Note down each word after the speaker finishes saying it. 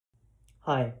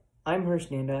Hi, I'm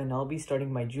Hersh Nanda and I'll be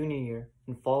starting my junior year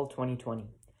in fall 2020.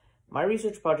 My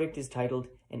research project is titled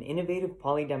An Innovative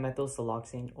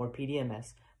Polydimethylsiloxane or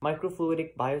PDMS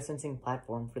Microfluidic Biosensing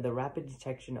Platform for the Rapid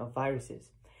Detection of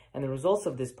Viruses, and the results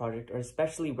of this project are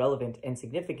especially relevant and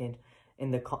significant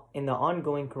in the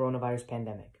ongoing coronavirus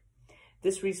pandemic.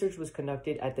 This research was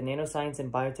conducted at the Nanoscience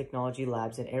and Biotechnology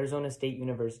Labs at Arizona State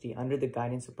University under the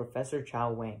guidance of Professor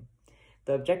Chao Wang.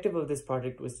 The objective of this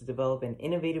project was to develop an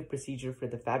innovative procedure for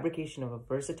the fabrication of a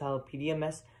versatile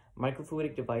PDMS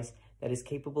microfluidic device that is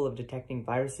capable of detecting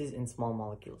viruses in small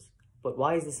molecules. But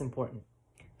why is this important?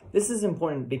 This is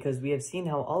important because we have seen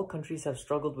how all countries have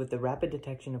struggled with the rapid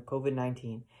detection of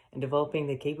COVID-19 and developing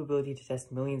the capability to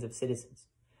test millions of citizens.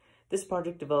 This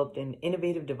project developed an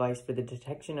innovative device for the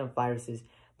detection of viruses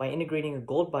by integrating a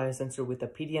gold biosensor with a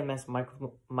PDMS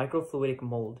microfluidic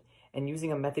mold and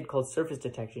using a method called surface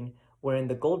detection, wherein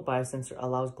the gold biosensor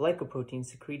allows glycoproteins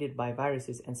secreted by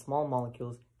viruses and small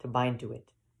molecules to bind to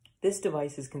it. This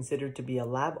device is considered to be a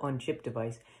lab-on-chip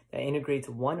device that integrates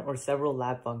one or several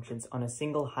lab functions on a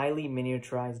single highly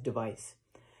miniaturized device.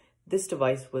 This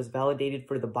device was validated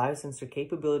for the biosensor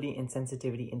capability and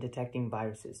sensitivity in detecting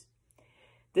viruses.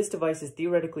 This device is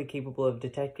theoretically capable of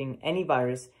detecting any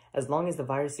virus as long as the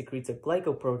virus secretes a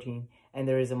glycoprotein and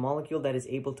there is a molecule that is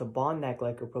able to bond that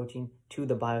glycoprotein to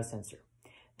the biosensor.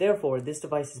 Therefore, this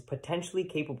device is potentially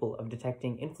capable of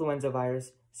detecting influenza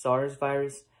virus, SARS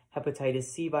virus, hepatitis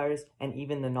C virus, and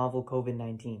even the novel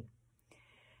COVID-19.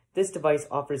 This device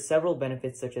offers several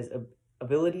benefits such as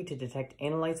ability to detect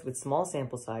analytes with small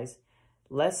sample size,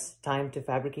 less time to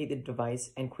fabricate the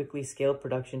device and quickly scale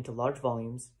production to large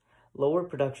volumes, lower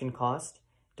production cost,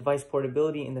 device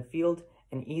portability in the field,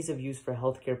 and ease of use for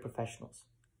healthcare professionals.